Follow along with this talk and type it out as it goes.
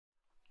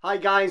Hi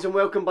guys, and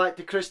welcome back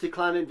to Christie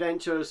Clan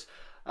Adventures.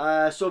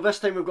 So this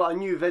time we've got a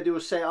new video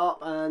set up,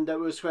 and it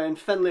was when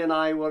Finlay and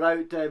I were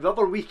out the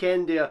other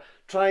weekend there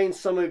trying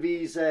some of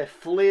these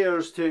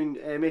flares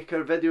to make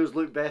our videos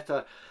look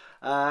better.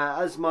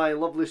 As my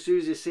lovely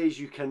Susie says,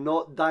 you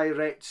cannot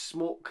direct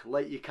smoke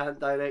like you can't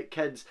direct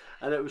kids,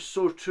 and it was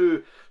so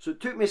true. So it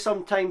took me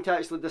some time to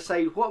actually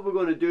decide what we're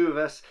going to do with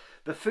this.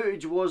 The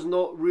footage was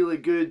not really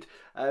good.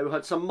 We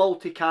had some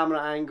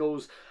multi-camera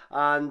angles,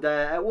 and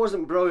it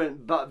wasn't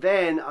brilliant. But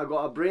then I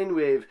got a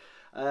brainwave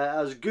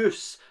as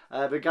Goose,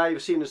 the guy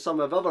you've seen in some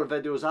of other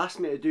videos,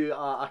 asked me to do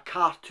a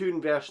cartoon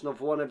version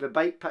of one of the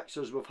bike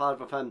pictures we've had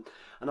with him,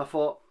 and I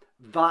thought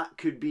that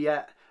could be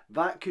it.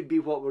 That could be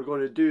what we're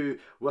going to do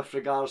with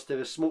regards to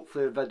the smoke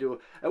flare video.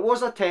 It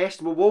was a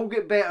test, we will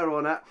get better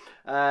on it,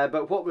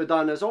 but what we've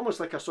done is almost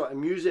like a sort of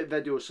music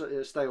video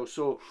style.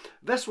 So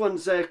this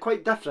one's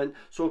quite different,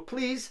 so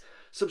please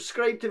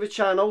subscribe to the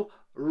channel,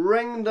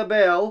 ring the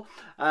bell,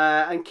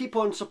 and keep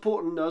on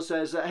supporting us,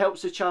 as it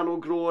helps the channel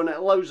grow and it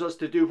allows us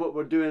to do what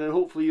we're doing, and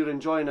hopefully you're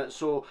enjoying it.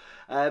 So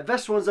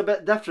this one's a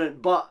bit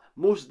different, but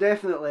most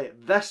definitely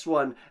this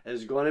one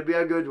is going to be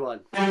a good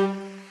one.